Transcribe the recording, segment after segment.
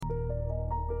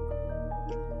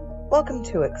Welcome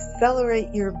to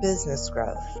Accelerate Your Business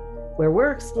Growth, where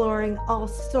we're exploring all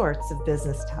sorts of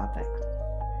business topics.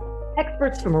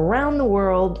 Experts from around the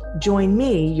world join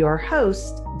me, your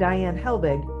host, Diane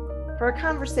Helbig, for a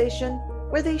conversation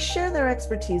where they share their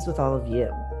expertise with all of you.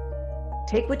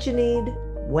 Take what you need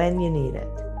when you need it.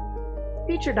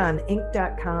 Featured on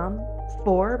Inc.com,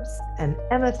 Forbes, and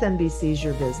MSNBC's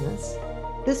Your Business,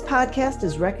 this podcast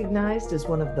is recognized as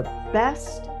one of the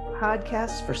best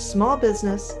podcasts for small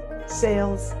business,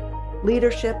 sales,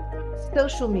 leadership,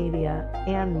 social media,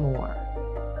 and more.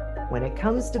 When it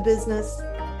comes to business,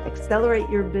 Accelerate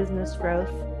Your Business Growth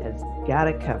has got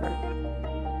it covered.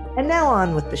 And now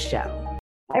on with the show.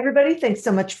 Hi, everybody. Thanks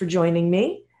so much for joining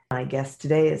me. My guest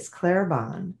today is Claire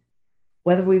Bond.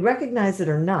 Whether we recognize it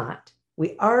or not,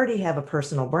 we already have a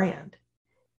personal brand,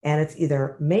 and it's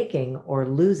either making or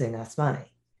losing us money.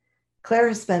 Claire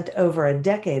has spent over a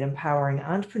decade empowering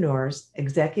entrepreneurs,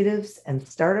 executives, and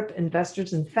startup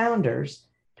investors and founders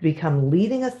to become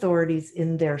leading authorities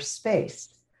in their space,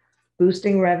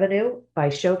 boosting revenue by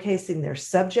showcasing their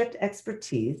subject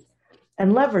expertise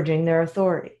and leveraging their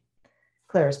authority.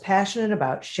 Claire is passionate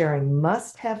about sharing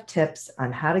must-have tips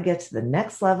on how to get to the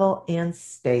next level and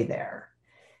stay there.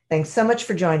 Thanks so much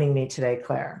for joining me today,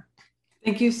 Claire.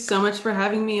 Thank you so much for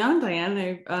having me on,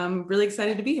 Diane. I'm really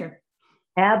excited to be here.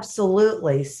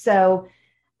 Absolutely. So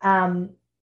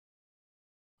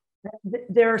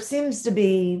there seems to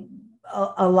be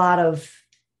a lot of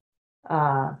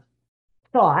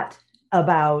thought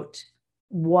about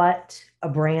what a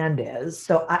brand is.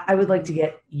 So I would like to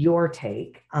get your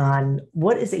take on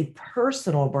what is a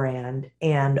personal brand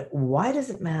and why does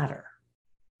it matter?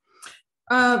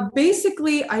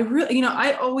 Basically,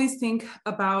 I always think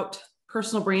about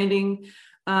personal branding.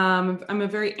 I'm a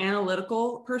very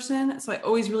analytical person, so I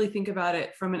always really think about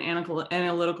it from an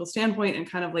analytical standpoint and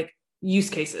kind of like use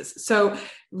cases. So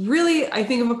really, I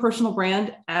think of a personal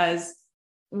brand as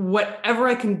whatever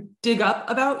I can dig up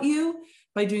about you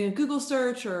by doing a Google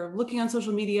search or looking on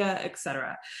social media,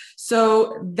 etc.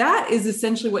 So that is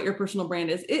essentially what your personal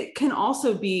brand is. It can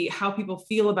also be how people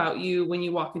feel about you when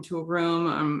you walk into a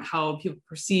room, how people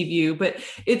perceive you, but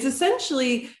it's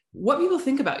essentially what people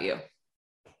think about you.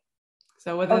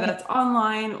 So whether that's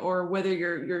online or whether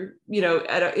you're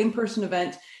at an in-person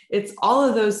event, it's all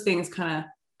of those things kind of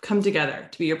come together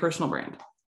to be your personal brand.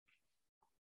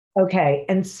 Okay.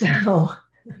 And so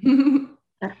you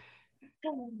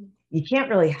can't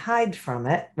really hide from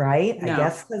it, right? No. I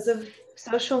guess because of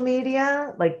social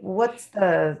media. Like what's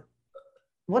the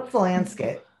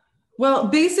landscape? Well,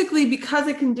 basically because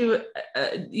it can do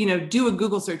a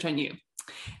Google search on you.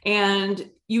 And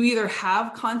you either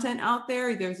have content out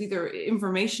there's either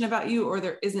information about you or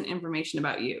there isn't information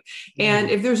about you. And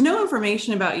if there's no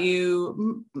information about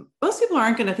you, most people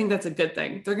aren't going to think that's a good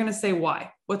thing. They're going to say,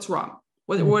 why? What's wrong?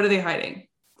 What are they hiding?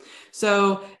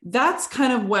 So that's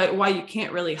kind of why you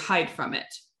can't really hide from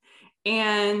it.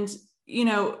 And,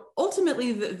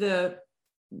 ultimately the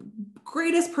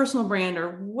greatest personal brand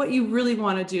or what you really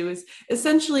want to do is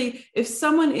essentially if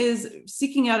someone is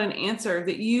seeking out an answer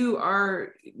that you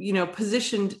are,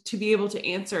 positioned to be able to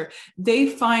answer, they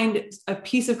find a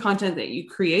piece of content that you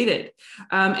created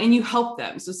and you help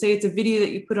them. So say it's a video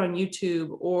that you put on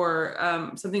YouTube or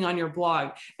something on your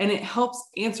blog, and it helps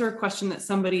answer a question that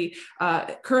somebody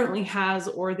currently has,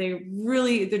 or they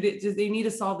need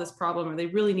to solve this problem or they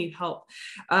really need help.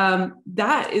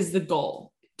 That is the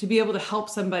goal, to be able to help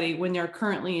somebody when they're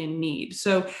currently in need.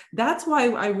 So that's why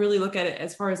I really look at it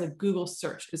as far as a Google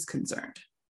search is concerned.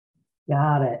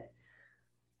 Got it.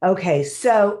 Okay.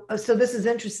 So this is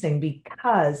interesting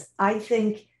because I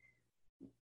think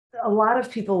a lot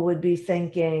of people would be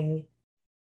thinking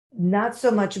not so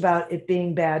much about it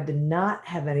being bad to not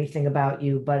have anything about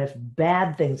you, but if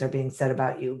bad things are being said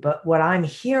about you. But what I'm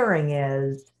hearing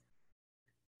is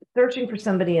searching for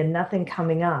somebody and nothing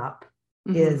coming up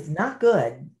is not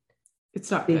good. It's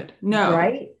not good. No.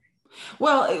 Right?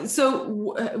 Well,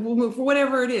 so for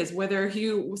whatever it is, whether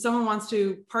someone wants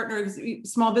to partner,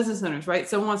 small business owners, right?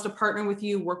 Someone wants to partner with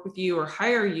you, work with you, or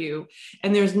hire you,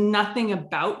 and there's nothing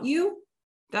about you,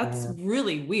 that's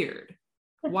really weird.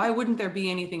 Why wouldn't there be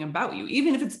anything about you,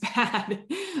 even if it's bad?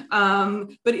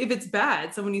 But if it's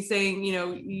bad, someone is saying,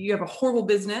 you have a horrible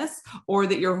business or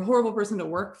that you're a horrible person to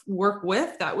work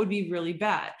with, that would be really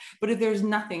bad. But if there's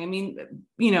nothing,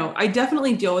 I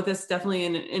definitely deal with this definitely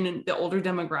in the older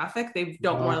demographic. They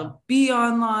don't want to be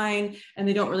online and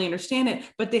they don't really understand it,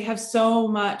 but they have so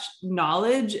much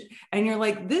knowledge. And you're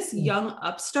like, this young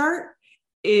upstart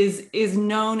is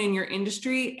known in your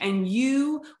industry, and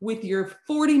you with your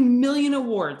 40 million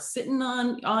awards sitting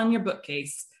on your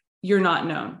bookcase you're not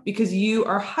known because you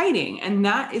are hiding. And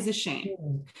that is a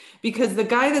shame, because the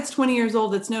guy that's 20 years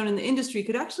old that's known in the industry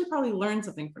could actually probably learn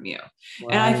something from you.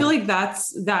 Right. And I feel like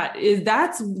that's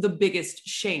the biggest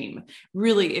shame,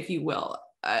 really, if you will.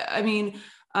 I mean,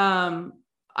 I'm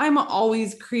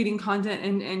always creating content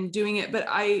and doing it, but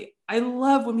I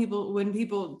love when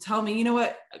people tell me, you know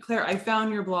what, Claire, I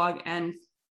found your blog and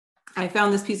I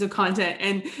found this piece of content,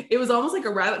 and it was almost like a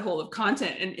rabbit hole of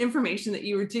content and information that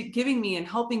you were giving me and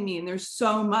helping me. And there's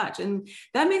so much, and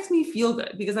that makes me feel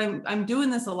good, because I'm doing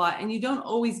this a lot, and you don't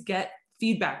always get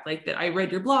feedback like that. I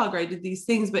read your blog, or I did these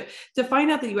things, but to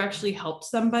find out that you actually helped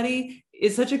somebody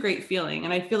is such a great feeling.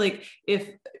 And I feel like if,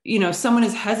 someone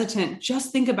is hesitant,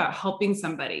 just think about helping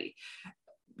somebody,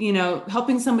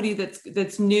 helping somebody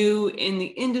that's new in the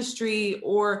industry,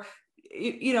 or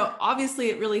obviously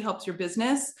it really helps your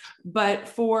business, but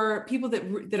for people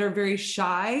that are very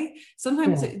shy,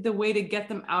 sometimes the way to get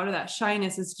them out of that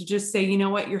shyness is to just say, you know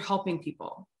what, you're helping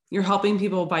people. You're helping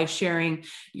people by sharing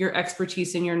your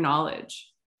expertise and your knowledge.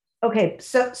 Okay.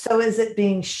 So is it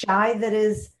being shy that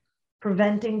is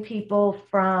preventing people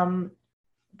from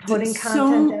putting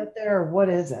content out there, or what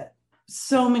is it?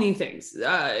 So many things.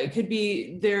 It could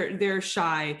be they're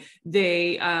shy.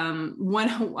 They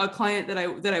a client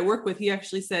that I work with, he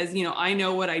actually says, I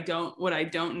know what I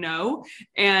don't know,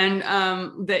 and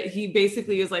that he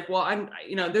basically is like, well,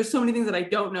 there's so many things that I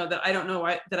don't know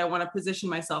that I want to position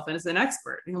myself as an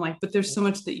expert. And I'm like, but there's so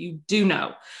much that you do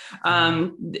know.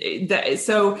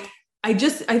 So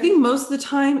I think most of the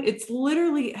time it's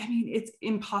literally, it's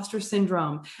imposter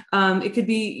syndrome. It could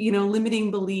be, limiting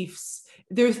beliefs.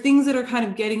 There's things that are kind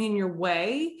of getting in your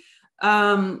way.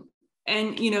 And,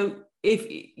 if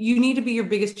you need to be your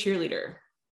biggest cheerleader,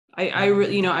 I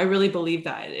really believe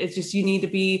that. It's just, you need to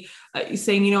be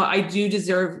saying, I do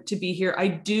deserve to be here. I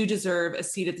do deserve a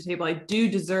seat at the table. I do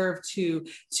deserve to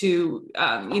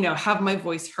have my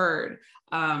voice heard.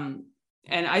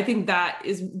 And I think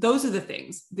those are the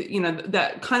things that,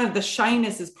 that kind of the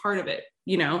shyness is part of it.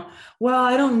 Well,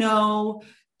 I don't know.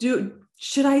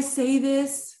 Should I say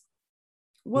this?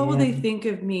 What will they think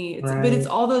of me? But it's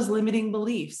all those limiting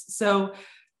beliefs. So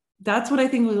that's what I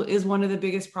think is one of the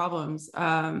biggest problems.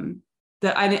 I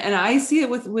see it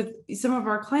with some of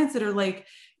our clients that are like,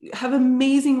 have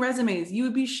amazing resumes. You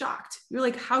would be shocked. You're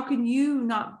like, how can you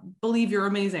not believe you're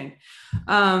amazing?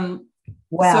 Because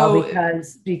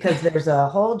there's a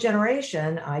whole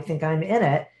generation, I think I'm in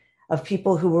it, of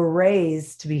people who were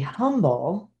raised to be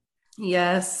humble.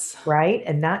 Yes. Right.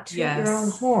 And not toot your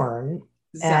own horn.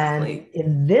 Exactly. And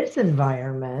in this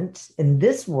environment, in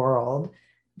this world,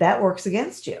 that works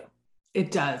against you.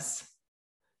 It does.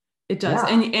 It does.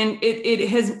 Yeah. And it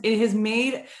has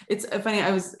made, it's funny.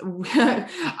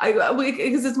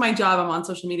 Because it's my job. I'm on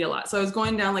social media a lot. So I was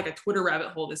going down like a Twitter rabbit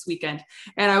hole this weekend,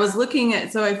 and I was looking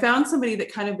at, so I found somebody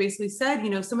that kind of basically said,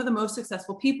 some of the most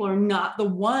successful people are not the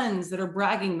ones that are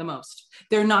bragging the most.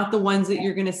 They're not the ones that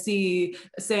you're going to see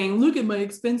saying, look at my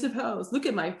expensive house, look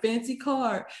at my fancy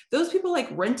car. Those people like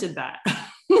rented that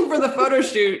for the photo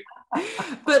shoot.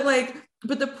 But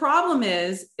the problem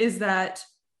is that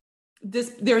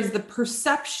there's the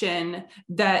perception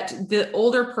that the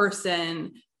older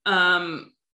person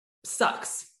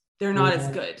sucks. They're not as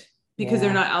good because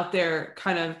they're not out there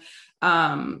kind of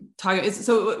talking.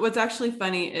 So what's actually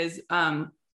funny is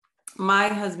my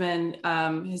husband,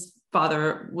 his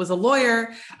father was a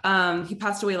lawyer. He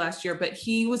passed away last year, but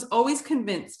he was always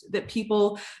convinced that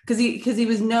people, because he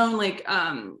was known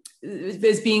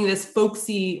as being this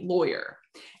folksy lawyer.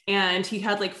 And he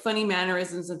had like funny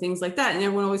mannerisms and things like that. And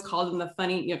everyone always called him the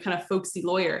funny, kind of folksy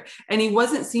lawyer. And he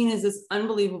wasn't seen as this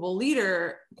unbelievable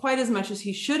leader quite as much as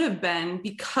he should have been,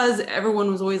 because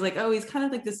everyone was always like, oh, he's kind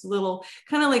of like this little,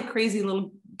 kind of like crazy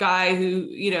little guy who,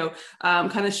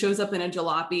 kind of shows up in a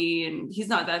jalopy, and he's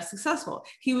not that successful.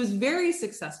 He was very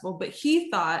successful, but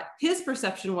he thought his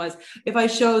perception was, if I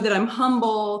show that I'm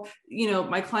humble,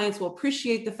 my clients will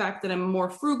appreciate the fact that I'm more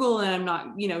frugal and I'm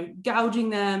not, gouging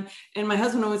them. And my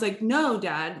husband was like, no,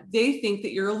 Dad, they think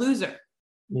that you're a loser.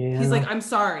 Yeah. He's like, I'm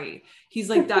sorry. He's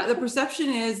like, that the perception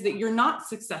is that you're not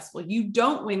successful. You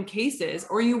don't win cases,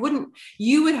 or you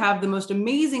would have the most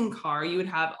amazing car. You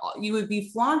would be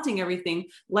flaunting everything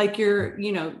like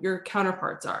your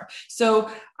counterparts are. So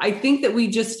I think that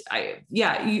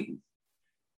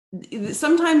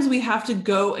sometimes we have to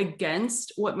go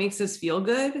against what makes us feel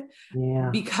good,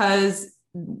 because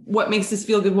what makes us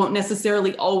feel good won't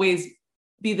necessarily always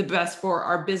be the best for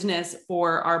our business,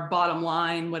 for our bottom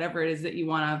line, whatever it is that you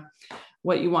want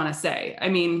to say.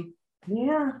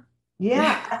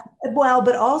 Yeah. Well,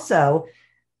 but also,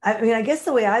 I guess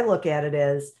the way I look at it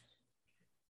is,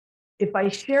 if I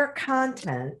share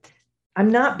content,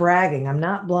 I'm not bragging, I'm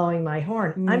not blowing my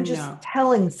horn. I'm just No.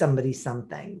 telling somebody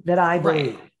something that I Right.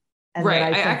 believe and that Right. I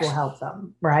I think will actually, help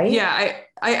them, right? yeah,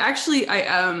 I actually,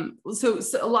 so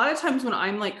a lot of times when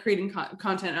I'm like creating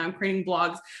content and I'm creating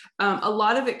blogs, a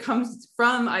lot of it comes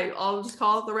from, I'll just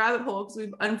call it the rabbit hole because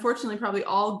we've unfortunately probably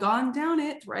all gone down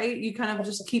it, right? You kind of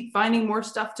just keep finding more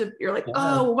stuff you're like, Yeah.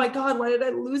 oh my God, why did I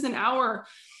lose an hour?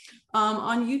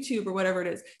 On YouTube or whatever it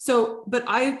is. So, but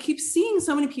I keep seeing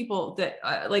so many people that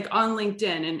like on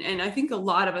LinkedIn, and I think a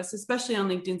lot of us, especially on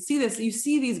LinkedIn, see this. You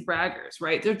see these braggers,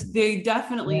 right? They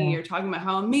definitely are talking about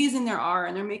how amazing they are,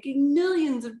 and they're making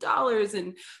millions of dollars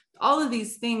and all of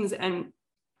these things, and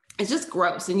it's just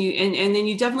gross. And and then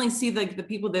you definitely see like the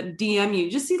people that DM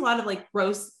you, just see a lot of like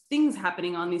gross things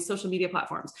happening on these social media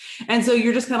platforms, and so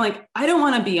you're just kind of like, I don't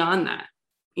want to be on that.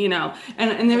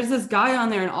 And there's this guy on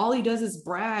there and all he does is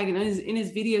brag and in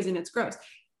his videos, and it's gross.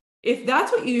 If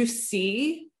that's what you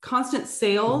see, constant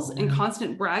sales and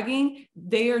constant bragging,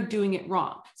 they are doing it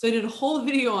wrong. So I did a whole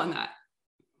video on that.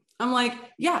 I'm like,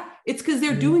 yeah, it's because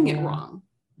they're doing it wrong.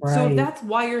 Right. So if that's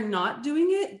why you're not doing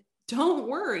it, don't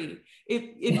worry.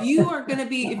 If you are going to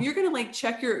be, if you're going to like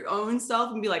check your own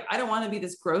self and be like, I don't want to be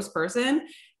this gross person,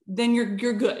 then you're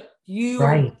good. You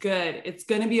are good. It's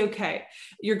going to be okay.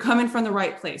 You're coming from the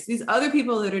right place. These other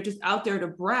people that are just out there to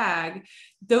brag,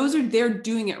 they're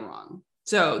doing it wrong.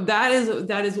 So that is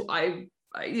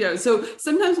so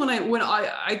sometimes when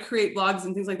I create blogs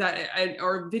and things like that,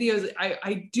 or videos,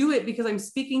 I do it because I'm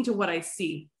speaking to what I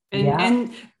see.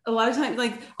 And a lot of times,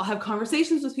 like I'll have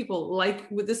conversations with people,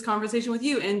 like with this conversation with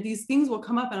you, and these things will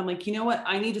come up and I'm like, you know what?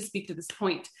 I need to speak to this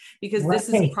point because this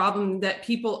is a problem that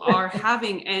people are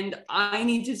having and I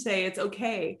need to say it's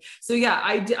okay. So yeah,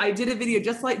 I did a video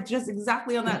just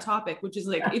exactly on that topic, which is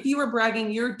like, if you are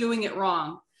bragging, you're doing it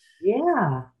wrong.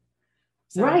 Yeah.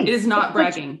 So it is not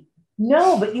bragging.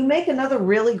 No, but you make another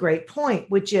really great point,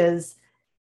 which is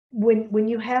when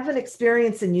you have an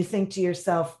experience and you think to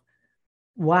yourself,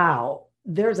 wow,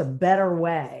 there's a better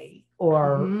way,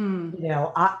 or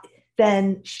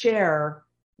then share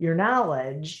your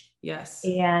knowledge. Yes.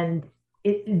 And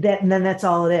then that's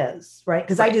all it is, right?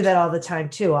 Because I do that all the time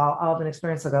too. I'll have an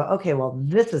experience. I'll go, okay, well,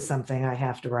 this is something I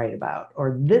have to write about,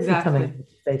 or this is something I have to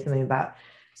say something about.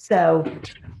 So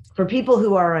for people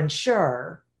who are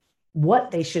unsure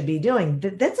what they should be doing,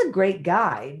 that's a great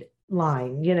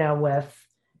guideline, with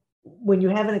when you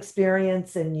have an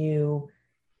experience and you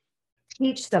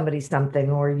teach somebody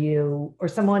something, or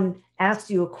someone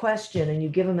asks you a question and you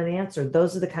give them an answer.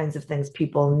 Those are the kinds of things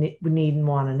people need and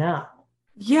want to know.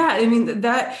 Yeah. I mean,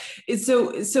 that is so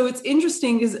it's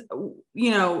interesting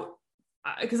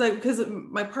because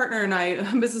my partner and I,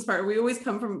 business partner, we always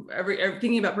come from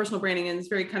thinking about personal branding in this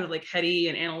very kind of like heady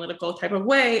and analytical type of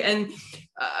way. And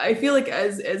I feel like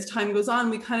as time goes on,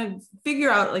 we kind of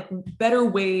figure out like better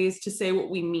ways to say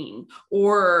what we mean,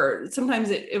 or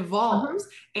sometimes it evolves.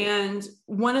 And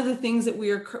one of the things that we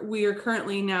are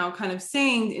currently now kind of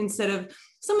saying, instead of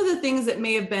some of the things that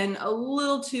may have been a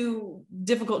little too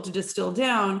difficult to distill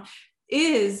down,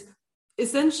 is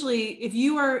essentially, if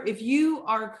you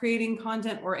are creating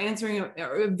content or answering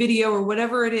a video or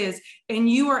whatever it is, and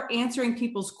you are answering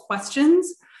people's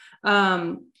questions,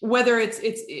 whether it's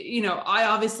I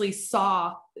obviously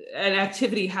saw an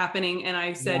activity happening and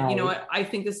I said, you know what, I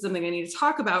think this is something I need to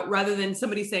talk about, rather than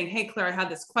somebody saying, hey, Claire, I had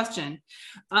this question.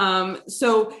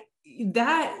 So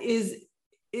that is,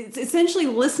 it's essentially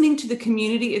listening to the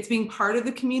community. It's being part of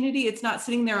the community. It's not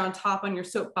sitting there on top on your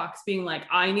soapbox being like,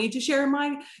 I need to share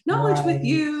my knowledge with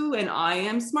you, and I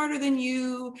am smarter than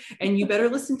you, and you better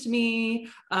listen to me.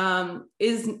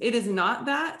 It is not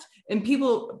that. And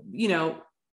people,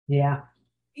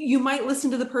 you might listen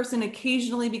to the person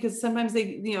occasionally, because sometimes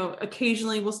they,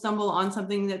 occasionally will stumble on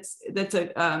something that's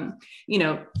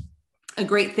a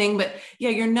great thing, but yeah,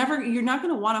 you're not going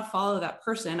to want to follow that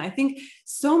person. I think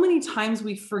so many times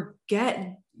we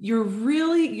forget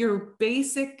your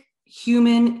basic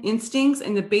human instincts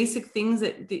and the basic things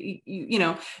that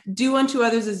you do unto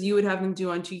others as you would have them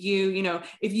do unto you.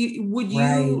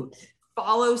 You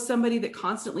follow somebody that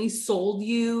constantly sold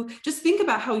you? Just think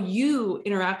about how you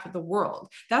interact with the world.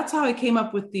 That's how I came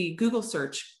up with the Google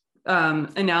search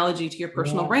analogy to your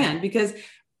personal brand, because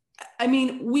I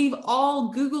mean, we've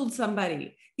all Googled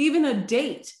somebody, even a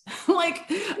date.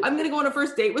 Like, I'm going to go on a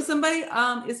first date with somebody.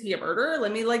 Is he a murderer?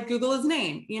 Let me Google his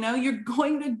name. You're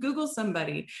going to Google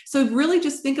somebody. So really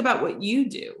just think about what you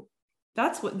do.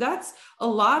 That's a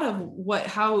lot of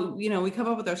how we come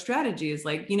up with our strategy is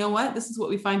like, this is what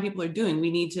we find people are doing.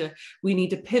 We need to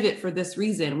pivot for this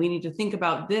reason. We need to think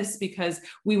about this because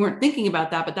we weren't thinking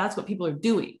about that, but that's what people are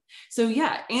doing. So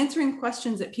yeah, answering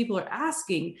questions that people are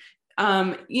asking.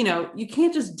 You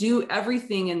can't just do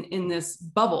everything in this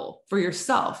bubble for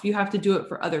yourself. You have to do it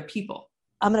for other people.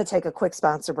 I'm going to take a quick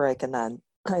sponsor break and then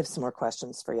I have some more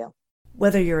questions for you.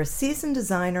 Whether you're a seasoned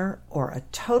designer or a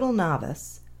total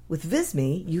novice, with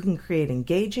Visme, you can create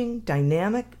engaging,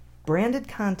 dynamic, branded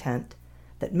content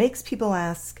that makes people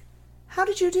ask, how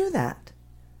did you do that?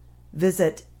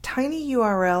 Visit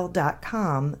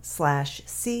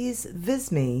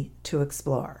tinyurl.com/seesvisme to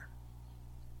explore.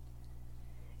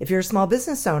 If you're a small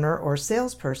business owner or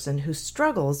salesperson who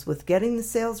struggles with getting the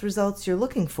sales results you're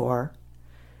looking for,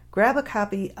 grab a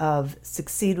copy of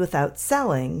Succeed Without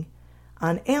Selling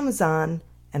on Amazon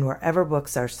and wherever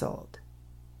books are sold.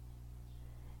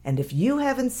 And if you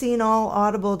haven't seen all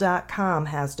Audible.com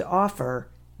has to offer,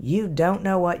 you don't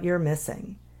know what you're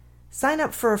missing. Sign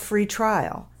up for a free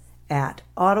trial at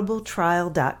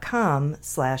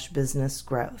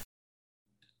audibletrial.com/businessgrowth.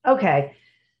 Okay,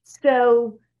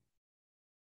 so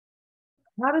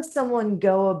how does someone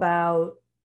go about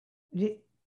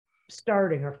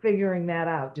starting or figuring that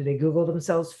out? Do they Google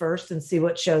themselves first and see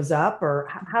what shows up? Or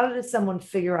how does someone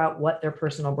figure out what their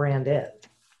personal brand is?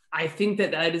 I think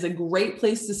that is a great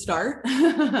place to start.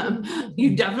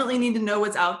 You definitely need to know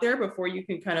what's out there before you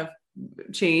can kind of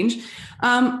change.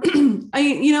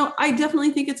 I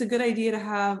definitely think it's a good idea to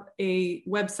have a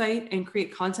website and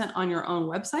create content on your own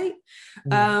website.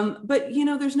 But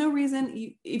there's no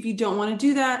reason if you don't want to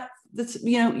do that.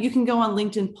 You can go on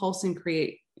LinkedIn Pulse and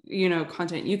create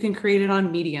content. You can create it on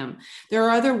Medium. There are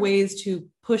other ways to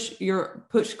push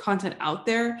content out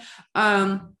there.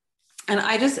 And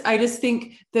I just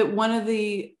think that one of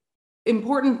the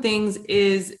important things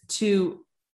is to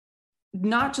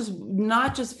not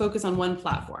just focus on one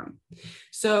platform.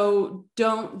 So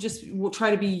don't just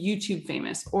try to be YouTube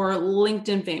famous or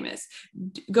LinkedIn famous.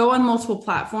 Go on multiple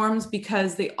platforms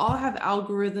because they all have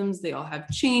algorithms. They all have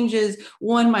changes.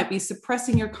 One might be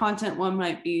suppressing your content. One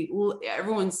might be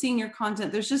everyone seeing your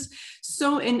content. There's just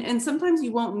and sometimes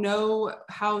you won't know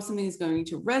how something is going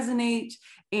to resonate.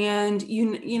 And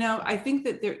I think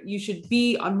that you should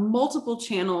be on multiple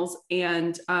channels,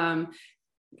 and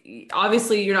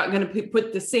obviously you're not going to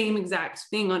put the same exact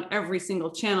thing on every single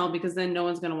channel because then no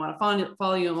one's going to want to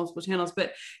follow you on multiple channels.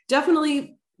 But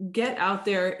definitely get out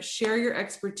there, share your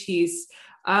expertise.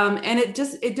 And it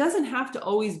doesn't have to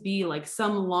always be like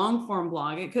some long form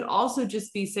blog. It could also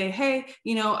just be say, hey,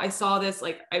 I saw this,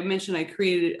 like I mentioned, I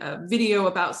created a video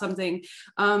about something.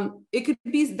 It could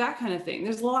be that kind of thing.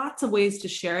 There's lots of ways to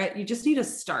share it. You just need to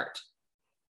start.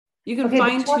 You can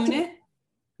fine tune it.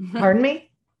 Pardon me?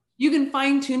 You can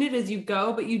fine tune it as you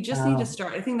go, but you just need to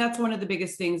start. I think that's one of the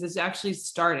biggest things is actually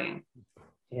starting.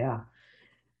 Yeah.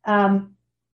 Talk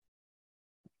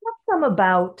some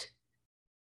about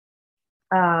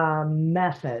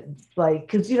methods, like,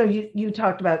 because you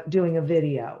talked about doing a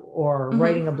video or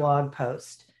writing a blog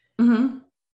post. Are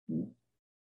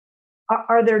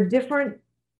there different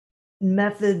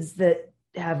methods that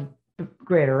have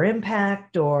greater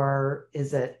impact, or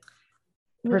is it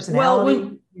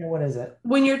personality? What is it?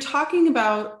 When you're talking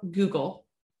about Google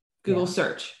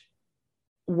search,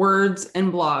 words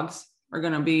and blogs are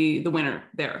going to be the winner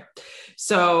there.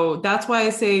 So that's why I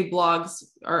say blogs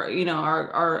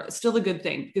are still a good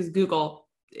thing, because Google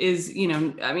is,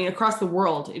 across the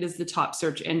world, it is the top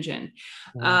search engine.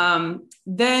 Then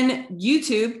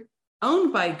YouTube,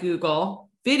 owned by Google,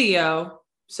 video.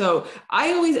 So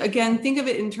I always, again, think of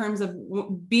it in terms of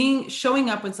showing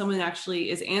up when someone actually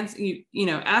is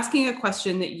asking a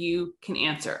question that you can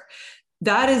answer.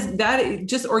 That is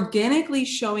just organically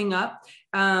showing up,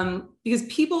 because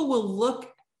people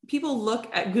look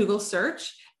at Google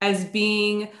search as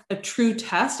being a true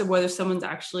test of whether someone's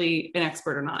actually an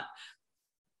expert or not.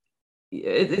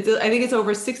 I think it's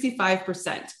over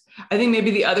 65%. I think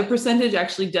maybe the other percentage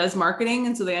actually does marketing.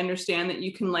 And so they understand that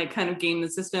you can kind of game the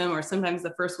system, or sometimes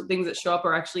the first things that show up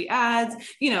are actually ads,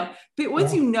 but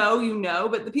once you know,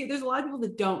 but there's a lot of people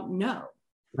that don't know.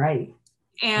 Right.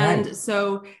 And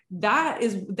so that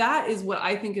is what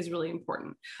I think is really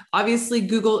important. Obviously,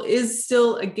 Google is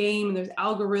still a game. There's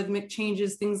algorithmic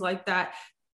changes, things like that.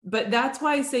 But that's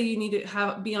why I say you need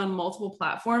to be on multiple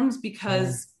platforms,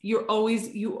 because you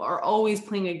are always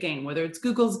playing a game, whether it's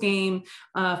Google's game,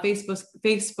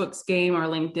 Facebook's game, or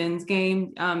LinkedIn's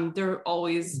game. They're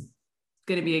always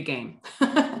going to be a game.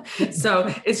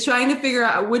 So it's trying to figure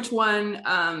out which one,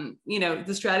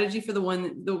 the strategy for the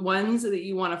ones that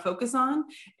you want to focus on,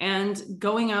 and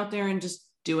going out there and just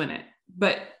doing it.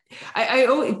 But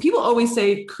people always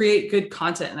say create good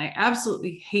content, and I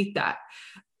absolutely hate that.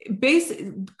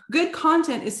 Good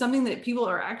content is something that people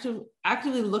are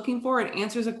actively looking for. It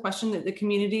answers a question that the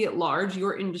community at large,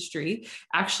 your industry,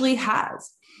 actually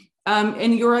has.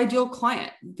 And your ideal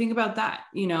client. Think about that.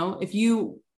 If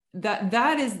you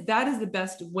that is the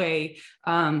best way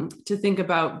to think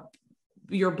about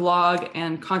your blog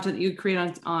and content that you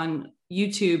create on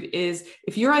YouTube, is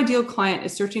if your ideal client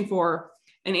is searching for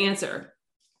an answer.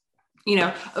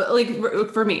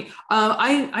 Like for me,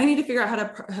 I need to figure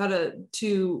out how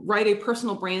to write a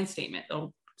personal brand statement.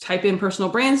 I'll type in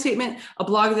personal brand statement. A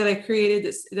blog that I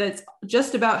created that's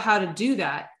just about how to do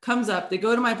that comes up. They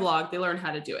go to my blog, they learn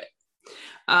how to do it.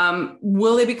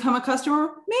 Will they become a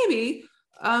customer? Maybe.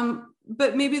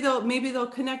 But maybe they'll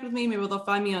connect with me. Maybe they'll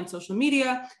find me on social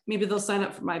media. Maybe they'll sign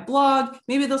up for my blog.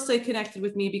 Maybe they'll stay connected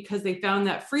with me because they found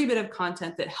that free bit of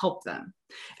content that helped them.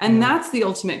 And that's the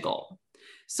ultimate goal.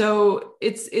 So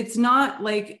it's not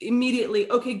like immediately,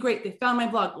 okay, great, they found my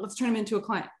blog, let's turn them into a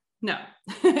client. No,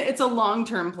 it's a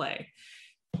long-term play.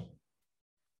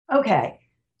 Okay.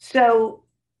 So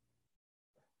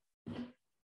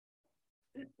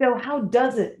how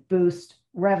does it boost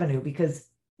revenue? Because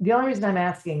the only reason I'm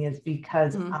asking is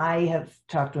because I have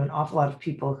talked to an awful lot of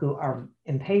people who are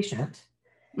impatient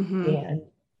and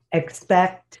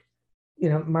expect,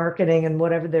 marketing and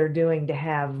whatever they're doing to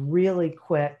have really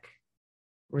quick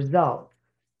results.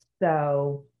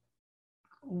 So,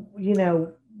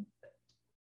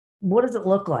 what does it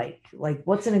look like? Like,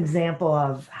 what's an example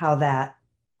of how that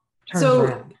turns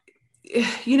around?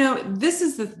 This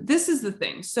is the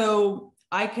thing. So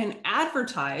I can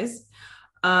advertise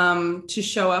to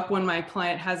show up when my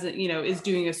client is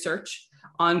doing a search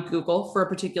on Google for a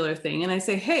particular thing. And I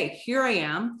say, hey, here I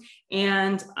am.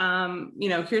 And,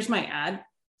 here's my ad.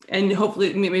 And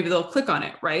hopefully maybe they'll click on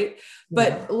it. Right.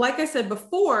 But like I said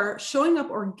before, showing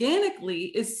up organically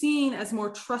is seen as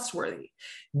more trustworthy.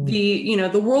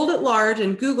 The world at large,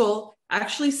 and Google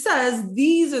actually says,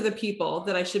 these are the people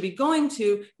that I should be going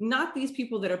to, not these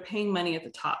people that are paying money at the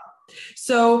top.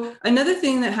 So another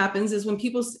thing that happens is when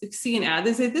people see an ad,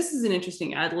 they say, this is an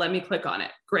interesting ad. Let me click on it.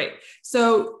 Great.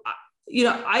 So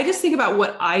I just think about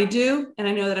what I do, and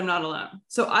I know that I'm not alone.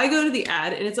 So I go to the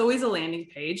ad, and it's always a landing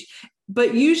page.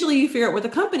 But usually you figure out what the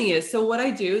company is. So what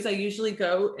I do is I usually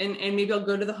go and maybe I'll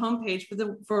go to the homepage for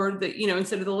the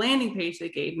instead of the landing page they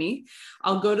gave me,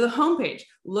 I'll go to the homepage,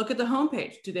 look at the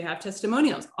homepage. Do they have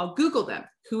testimonials? I'll Google them.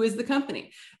 Who is the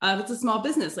company? If it's a small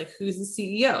business, like who's the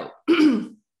CEO?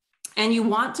 And you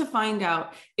want to find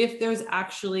out if there's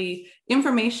actually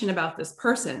information about this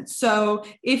person. So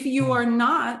if you are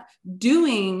not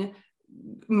doing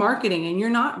marketing and you're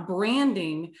not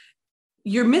branding,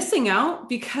 you're missing out,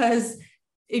 because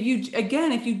if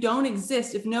you don't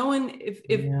exist, if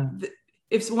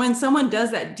when someone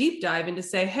does that deep dive into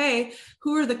say, hey,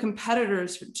 who are the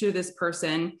competitors to this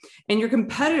person? And your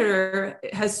competitor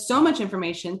has so much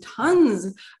information,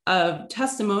 tons of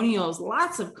testimonials,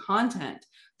 lots of content.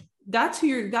 That's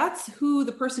who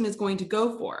the person is going to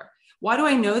go for. Why do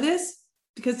I know this?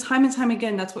 Because time and time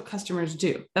again, that's what customers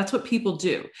do. That's what people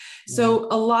do. So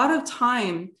a lot of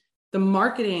time, the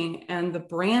marketing and the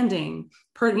branding,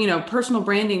 personal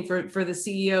branding for the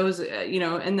CEOs,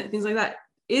 and things like that,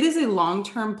 it is a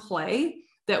long-term play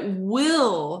that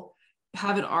will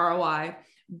have an ROI,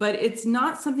 but it's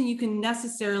not something you can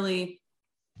necessarily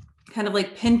kind of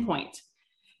like pinpoint.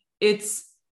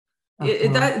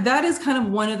 That is kind of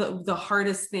one of the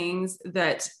hardest things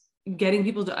that getting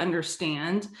people to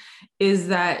understand, is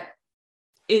that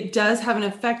it does have an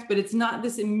effect, but it's not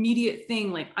this immediate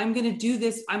thing. Like, I'm going to do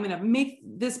this, I'm going to make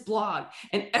this blog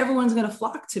and everyone's going to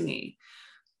flock to me.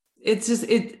 It's just,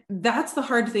 that's the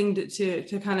hard thing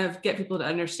to kind of get people to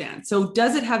understand. So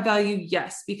does it have value?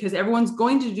 Yes, because everyone's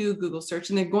going to do a Google search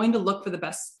and they're going to look for the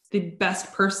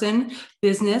best person,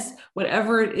 business,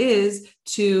 whatever it is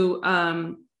to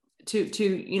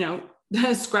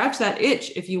scratch that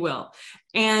itch, if you will.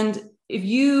 And if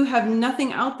you have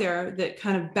nothing out there that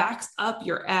kind of backs up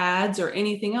your ads or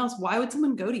anything else, why would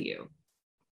someone go to you?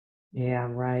 Yeah,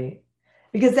 right.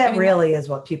 Because that really is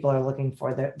what people are looking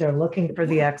for. They're looking for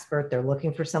the expert. They're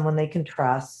looking for someone they can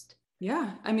trust.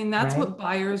 Yeah. I mean, that's what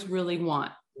buyers really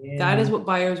want. Yeah. That is what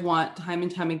buyers want time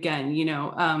and time again. You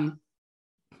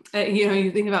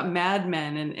think about Mad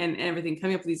Men and everything,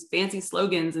 coming up with these fancy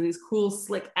slogans and these cool,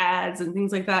 slick ads and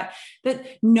things like that,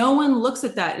 that no one looks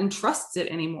at that and trusts it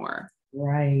anymore.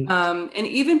 Right. And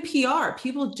even PR,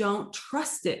 people don't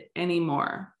trust it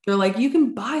anymore. They're like, you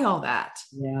can buy all that,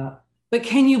 Yeah. but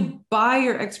can you buy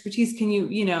your expertise? Can you,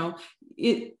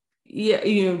 it,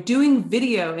 yeah, doing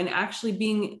video and actually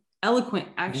being eloquent,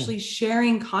 actually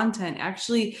sharing content,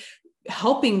 actually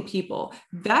helping people,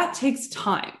 that takes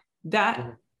time.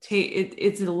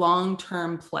 It's a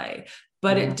long-term play,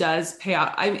 but it does pay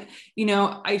out. I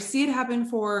see it happen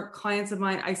for clients of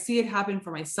mine. I see it happen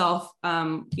for myself.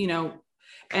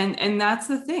 And that's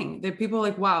the thing that people are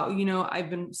like, wow, I've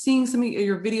been seeing some of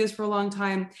your videos for a long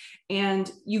time,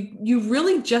 and you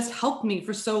really just helped me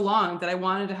for so long that I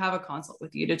wanted to have a consult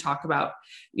with you to talk about,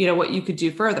 what you could do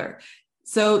further.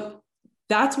 So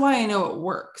that's why I know it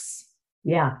works.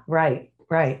 Yeah. Right.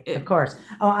 Right. Of course.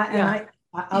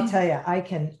 I'll tell you, I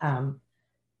can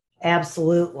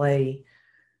absolutely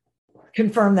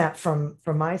confirm that from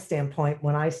my standpoint.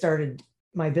 When I started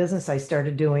my business, I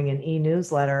started doing an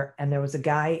e-newsletter, and there was a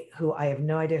guy who I have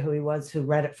no idea who he was, who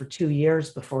read it for 2 years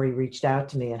before he reached out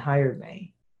to me and hired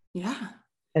me. Yeah.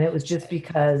 And it was just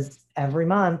because every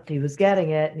month he was getting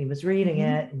it and he was reading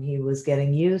it, and he was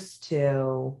getting used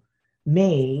to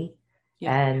me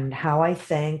and how I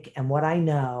think and what I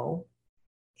know.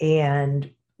 And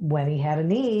when he had a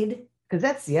need, because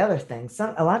that's the other thing,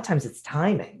 a lot of times it's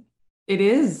timing. It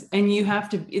is. And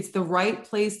it's the right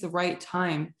place, the right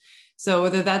time. So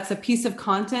whether that's a piece of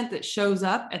content that shows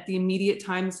up at the immediate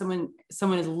time someone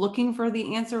is looking for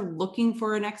the answer, looking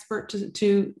for an expert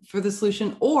for the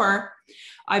solution, or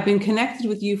I've been connected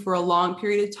with you for a long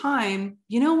period of time.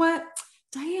 You know what,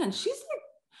 Diane, I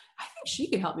think she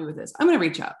could help me with this. I'm going to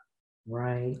reach out.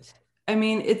 Right. I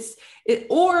mean,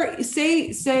 or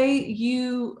say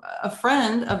you, a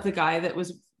friend of the guy that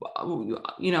was,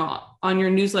 on your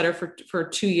newsletter for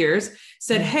 2 years,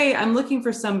 said, hey, I'm looking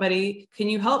for somebody. Can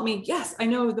you help me? Yes, I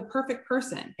know the perfect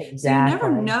person. Exactly. So you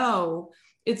never know.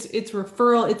 It's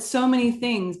referral. It's so many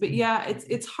things, but yeah,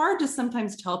 it's hard to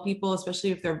sometimes tell people,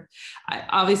 especially if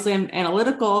obviously I'm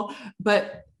analytical,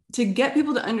 but to get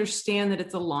people to understand that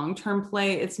it's a long-term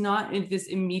play. It's not this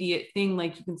immediate thing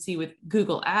like you can see with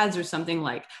Google ads or something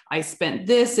like, I spent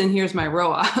this and here's my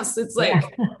ROAS. It's like,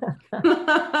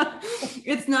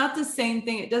 it's not the same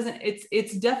thing.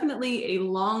 It's definitely a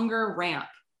longer ramp,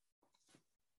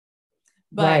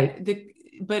 but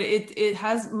it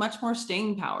has much more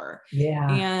staying power.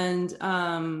 Yeah.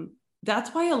 And that's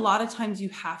why a lot of times you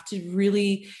have to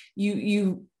really,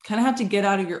 you kind of have to get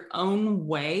out of your own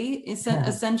way,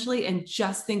 essentially, and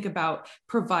just think about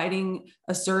providing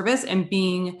a service and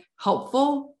being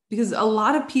helpful. Because a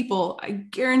lot of people, I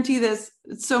guarantee this,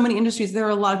 so many industries, there are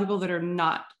a lot of people that are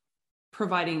not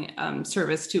providing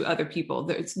service to other people.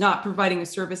 It's not providing a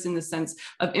service in the sense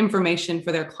of information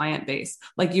for their client base,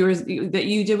 like that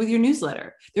you did with your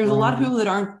newsletter. There's a lot of people that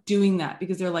aren't doing that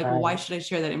because they're like, well, why should I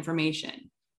share that information?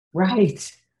 Right.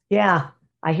 Yeah.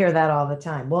 I hear that all the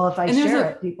time. Well, if I share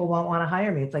it, people won't want to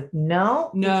hire me. It's like,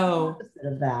 no. It's the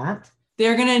opposite of that.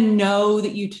 They're going to know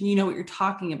that you know what you're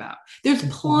talking about. There's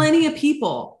plenty of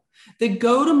people that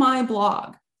go to my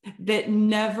blog that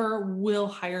never will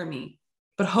hire me,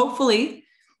 but hopefully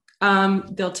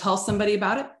they'll tell somebody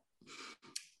about it.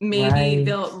 Maybe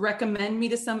they'll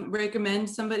recommend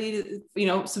somebody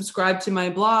to, subscribe to my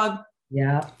blog.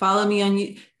 Yeah. Follow me on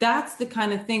you. That's the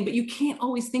kind of thing, but you can't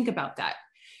always think about that.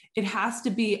 It has to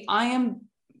be,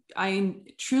 I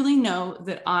truly know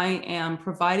that I am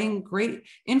providing great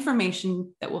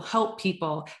information that will help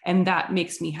people, and that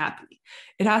makes me happy.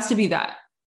 It has to be that.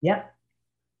 Yep.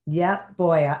 Yeah,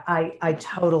 boy, I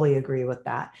totally agree with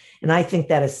that. And I think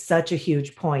that is such a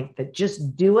huge point, that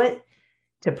just do it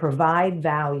to provide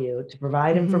value, to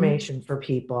provide information for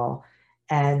people,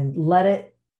 and let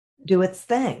it do its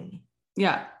thing.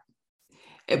 Yeah.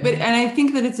 And I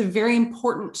think that it's a very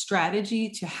important strategy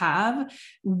to have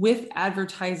with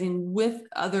advertising, with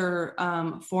other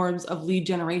forms of lead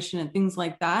generation and things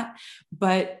like that.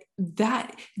 But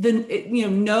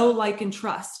know, like, and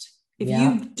trust. If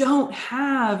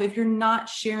you're not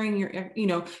sharing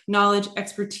your, knowledge,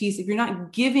 expertise, if you're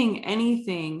not giving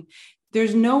anything,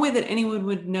 there's no way that anyone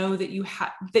would know that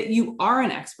that you are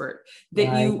an expert,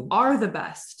 that you are the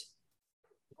best.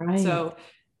 Right. So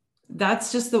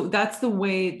that's the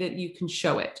way that you can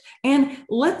show it. And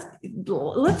let's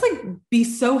like be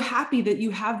so happy that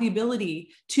you have the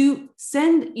ability to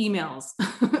send emails.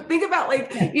 Think about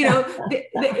the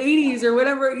 80s or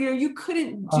whatever, you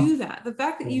couldn't do that. The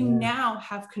fact that you now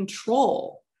have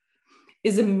control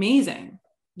is amazing.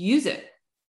 Use it.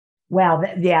 Well,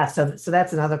 So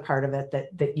that's another part of it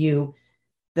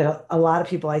that a lot of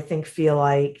people, I think, feel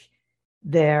like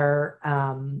they're,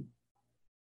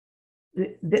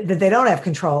 that they don't have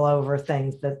control over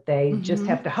things, that they just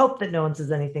have Mhm. to hope that no one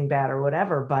says anything bad or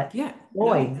whatever. But Yeah,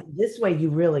 boy, no, this way you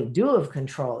really do have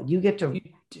control. You get you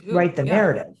to do. write the Yeah.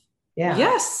 narrative. Yeah.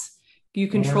 Yes. You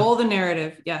Yeah. control the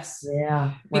narrative. Yes.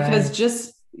 Yeah. Because Right.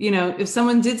 just, if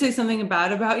someone did say something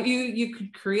bad about you, you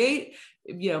could create,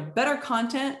 better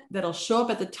content that'll show up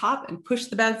at the top and push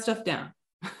the bad stuff down.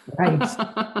 Right.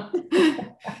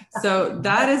 So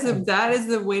that is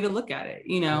the way to look at it.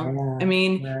 I Yeah.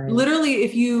 mean, Right. literally,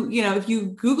 if you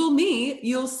Google me,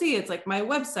 you'll see it's like my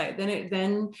website,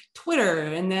 then Twitter,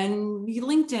 and then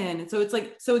LinkedIn. And so it's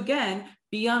like, so again,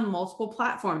 be on multiple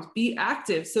platforms, be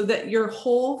active so that your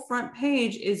whole front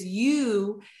page is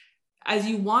you as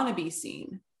you want to be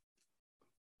seen.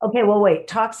 Okay. Well, wait,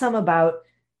 talk some about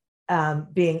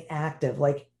being active.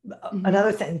 Like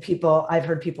another Mhm. thing I've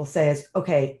heard people say is,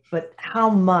 okay, but how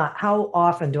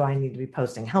often do I need to be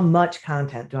posting? How much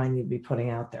content do I need to be putting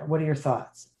out there? What are your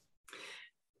thoughts?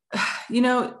 You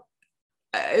know,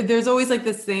 there's always like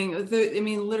this thing. I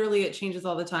mean, literally, it changes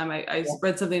all the time. I Yeah.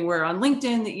 read something where on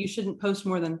LinkedIn that you shouldn't post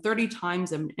more than 30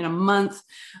 times in a month.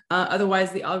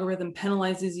 Otherwise, the algorithm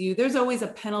penalizes you. There's always a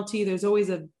penalty. There's always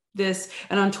a this.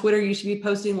 And on Twitter, you should be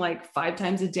posting like 5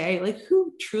 times a day. Like,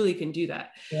 who truly can do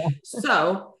that? Yeah.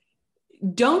 So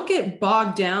don't get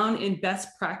bogged down in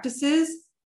best practices.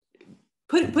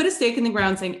 Put a stake in the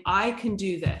ground saying, I can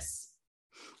do this.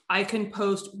 I can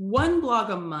post one blog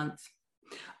a month.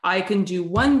 I can do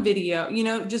one video,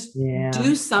 just Yeah.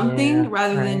 do something Yeah.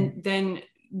 rather Right. than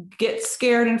get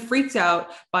scared and freaked out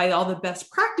by all the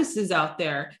best practices out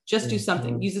there. Just do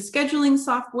something. Mhm. Use a scheduling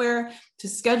software to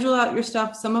schedule out your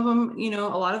stuff. Some of them,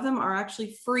 a lot of them are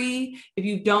actually free. If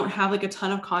you don't have like a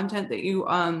ton of content that if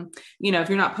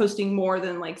you're not posting more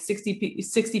than like 60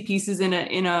 pieces in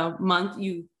a month,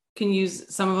 you can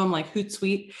use some of them like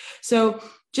Hootsuite. So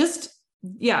just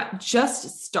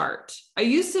start.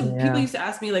 People Yeah. used to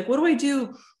ask me like, what do I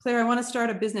do, Claire? I want to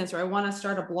start a business, or I want to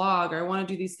start a blog, or I want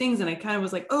to do these things. And I kind of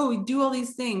was like, oh, we do all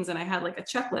these things. And I had like a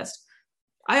checklist.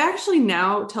 I actually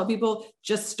now tell people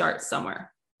just start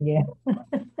somewhere, Yeah.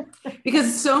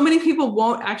 because so many people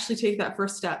won't actually take that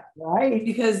first step, Right.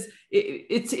 because it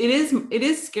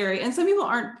is scary. And some people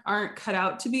aren't cut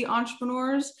out to be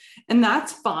entrepreneurs, and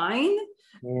that's fine.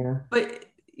 Yeah. But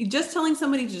just telling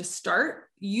somebody to just start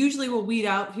usually will weed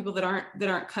out people that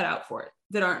aren't cut out for it,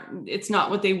 it's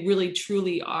not what they really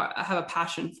truly have a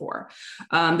passion for.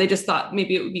 They just thought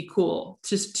maybe it would be cool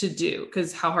just to do,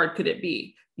 because how hard could it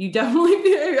be? I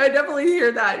definitely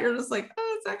hear that. You're just like,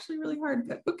 oh, it's actually really hard,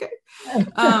 but okay.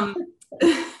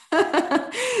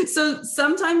 So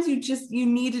sometimes you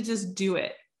need to just do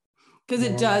it, because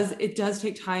Yeah. it does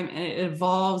take time and it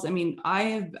evolves. I mean,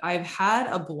 I've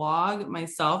had a blog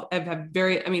myself.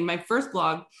 My first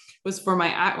blog was for my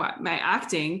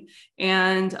acting,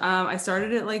 and I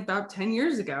started it like about 10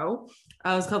 years ago. It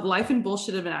was called Life and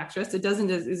Bullshit of an Actress. It doesn't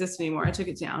exist anymore. I took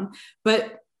it down,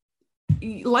 but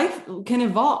life can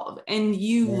evolve, and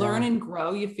you learn Yeah. and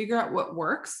grow. You figure out what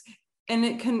works, and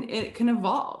it can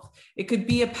evolve. It could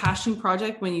be a passion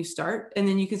project when you start, and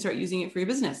then you can start using it for your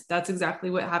business. That's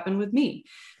exactly what happened with me.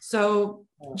 So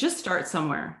just start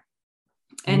somewhere,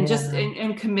 and just Yeah.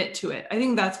 and commit to it. I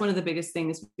think that's one of the biggest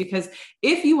things, because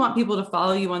if you want people to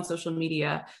follow you on social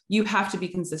media, you have to be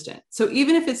consistent. So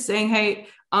even if it's saying, hey,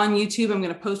 on YouTube, I'm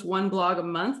going to post one blog a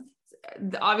month,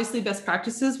 obviously best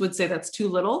practices would say that's too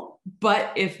little.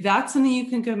 But if that's something you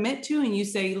can commit to, and you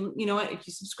say, you know what, if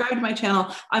you subscribe to my channel,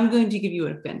 I'm going to give you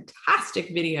a fantastic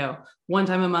video one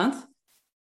time a month,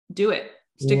 do it,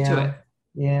 stick to it.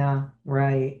 Yeah. Yeah.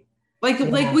 Right. Like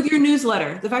Yeah. with your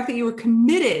newsletter, the fact that you were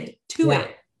committed to Yeah.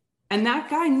 it, and that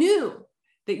guy knew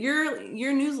that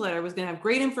your newsletter was going to have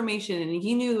great information, and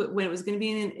he knew when it was going to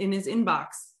be in his inbox.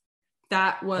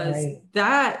 Right.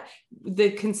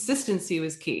 The consistency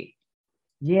was key.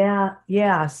 Yeah.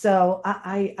 Yeah. So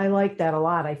I like that a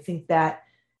lot. I think that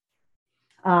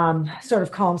sort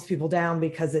of calms people down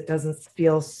because it doesn't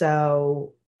feel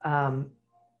so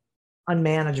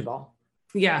unmanageable.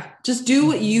 Yeah, just do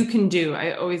what you can do.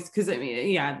 Because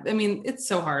it's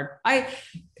so hard.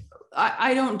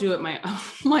 I don't do it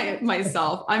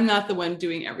myself. I'm not the one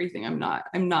doing everything. I'm not.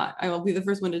 I will be the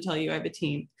first one to tell you I have a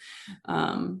team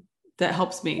that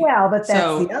helps me. Well, but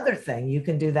that's the other thing. You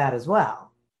can do that as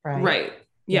well, right? Right.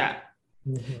 Yeah.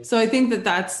 Mm-hmm. So I think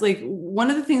that's like one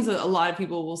of the things that a lot of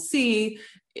people will see.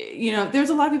 There's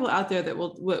a lot of people out there that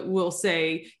will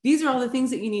say, these are all the things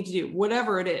that you need to do,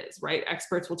 whatever it is, right?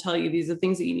 Experts will tell you these are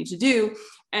things that you need to do.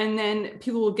 And then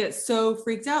people will get so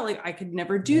freaked out, like, I could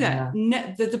never do that.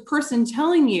 That the person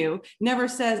telling you never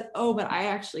says, oh, but I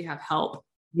actually have help.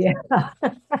 Yeah.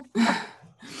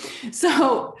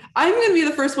 So I'm going to be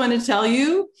the first one to tell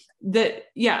you that,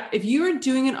 yeah, if you are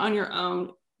doing it on your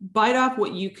own, bite off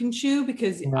what you can chew,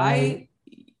 because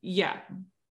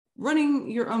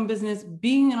running your own business,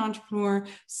 being an entrepreneur,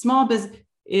 small business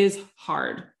is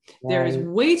hard. Right. There is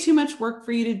way too much work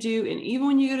for you to do. And even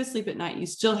when you go to sleep at night, you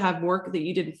still have work that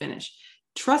you didn't finish.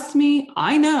 Trust me,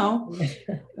 I know.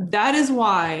 That is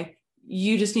why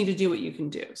you just need to do what you can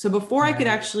do. So before I could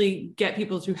actually get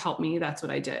people to help me, that's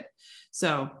what I did.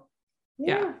 So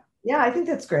yeah, I think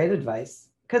that's great advice,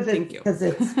 because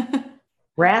it's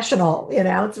rational,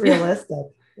 it's realistic.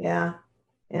 Yeah.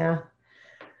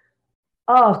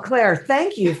 Oh, Claire,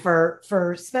 thank you for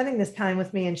spending this time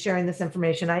with me and sharing this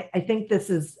information. I think this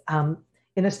is in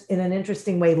an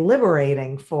interesting way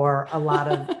liberating for a lot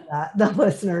of the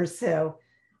listeners who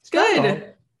struggle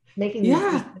making these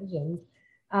decisions.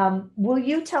 Will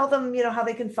you tell them, how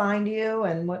they can find you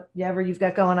and whatever you've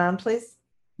got going on, please?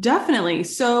 Definitely.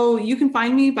 So you can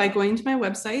find me by going to my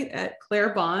website at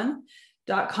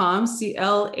clairebahn.com,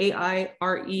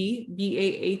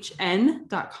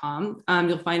 CLAIREBAHN.com.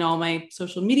 You'll find all my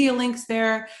social media links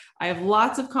there. I have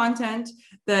lots of content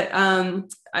that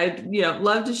I'd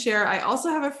love to share. I also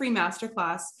have a free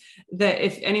masterclass that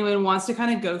if anyone wants to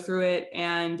kind of go through it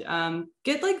and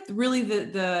get like really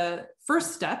the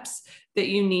first steps that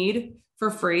you need for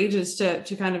free, just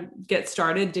to kind of get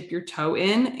started, dip your toe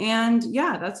in. And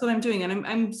yeah, that's what I'm doing. And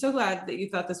I'm so glad that you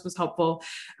thought this was helpful.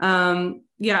 There's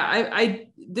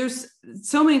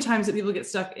so many times that people get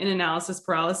stuck in analysis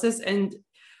paralysis, and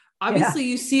obviously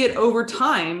you see it over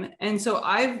time. And so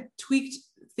I've tweaked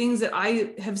things that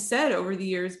I have said over the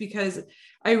years, because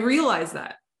I realized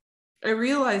that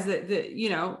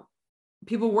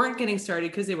people weren't getting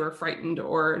started because they were frightened,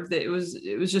 or that it was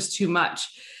just too much.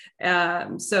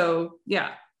 So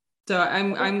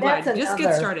I'm glad. Just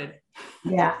get started.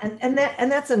 Yeah. And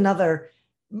that's another,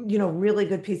 really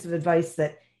good piece of advice,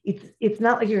 that it's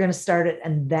not like you're going to start it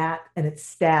and it's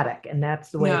static and that's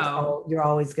the way you're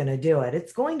always going to do it.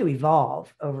 It's going to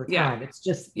evolve over time. Yeah. It's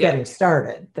just getting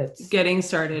started. That's getting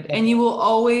started. And you will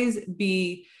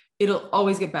it'll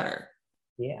always get better.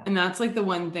 Yeah. And that's like the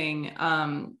one thing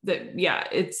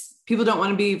it's people don't want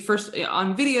to be first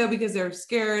on video because they're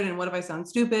scared. And what if I sound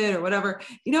stupid or whatever?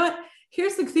 You know what?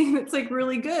 Here's the thing that's like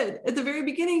really good. At the very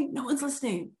beginning, no one's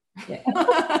listening. Yeah.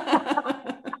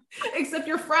 Except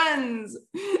your friends.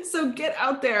 So get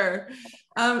out there.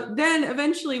 Then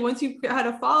eventually, once you've had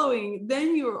a following,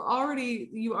 then you already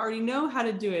know how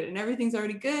to do it, and everything's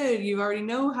already good. You already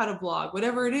know how to blog,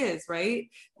 whatever it is, right?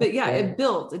 But it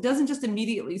builds. It doesn't just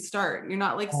immediately start. You're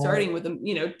not like starting with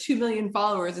 2 million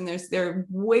followers and they're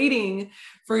waiting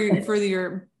for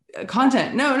your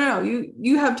content. No.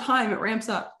 You have time. It ramps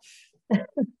up. That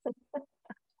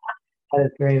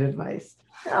is great advice.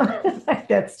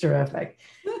 That's terrific.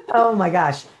 Oh my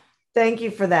gosh. Thank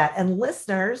you for that. And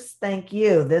listeners, thank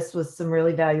you. This was some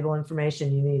really valuable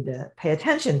information you need to pay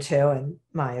attention to, in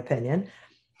my opinion.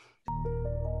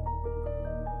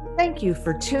 Thank you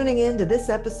for tuning in to this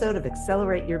episode of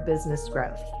Accelerate Your Business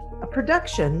Growth, a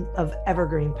production of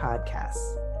Evergreen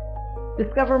Podcasts.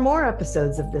 Discover more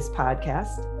episodes of this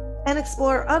podcast and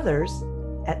explore others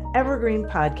at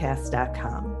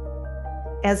evergreenpodcast.com.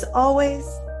 As always,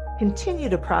 continue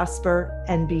to prosper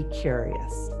and be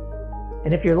curious.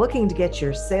 And if you're looking to get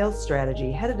your sales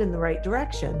strategy headed in the right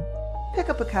direction, pick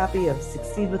up a copy of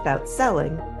Succeed Without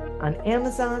Selling on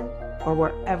Amazon or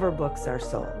wherever books are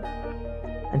sold.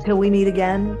 Until we meet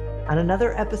again on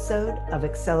another episode of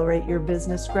Accelerate Your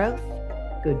Business Growth,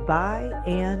 goodbye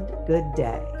and good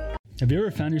day. Have you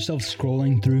ever found yourself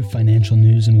scrolling through financial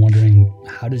news and wondering,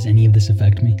 how does any of this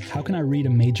affect me? How can I read a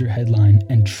major headline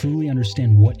and truly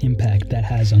understand what impact that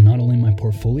has on not only my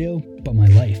portfolio, but my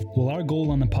life? Well, our goal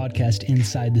on the podcast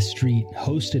Inside the Street,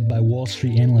 hosted by Wall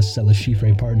Street analysts at Le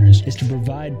Chiffre Partners, is to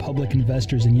provide public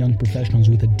investors and young professionals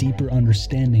with a deeper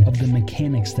understanding of the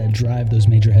mechanics that drive those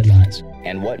major headlines.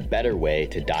 And what better way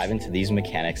to dive into these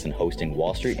mechanics than hosting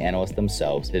Wall Street analysts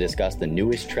themselves to discuss the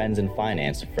newest trends in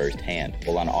finance firsthand?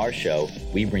 Well, on our show,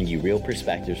 we bring you real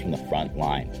perspectives from the front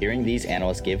line. Hearing these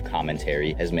analysts give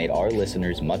commentary has made our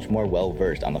listeners much more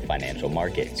well-versed on the financial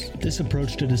markets. This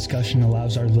approach to discussion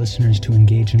allows our listeners to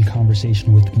engage in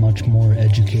conversation with much more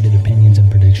educated opinions and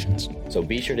predictions. So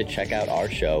be sure to check out our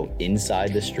show,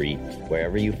 Inside the Street,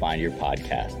 wherever you find your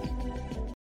podcasts.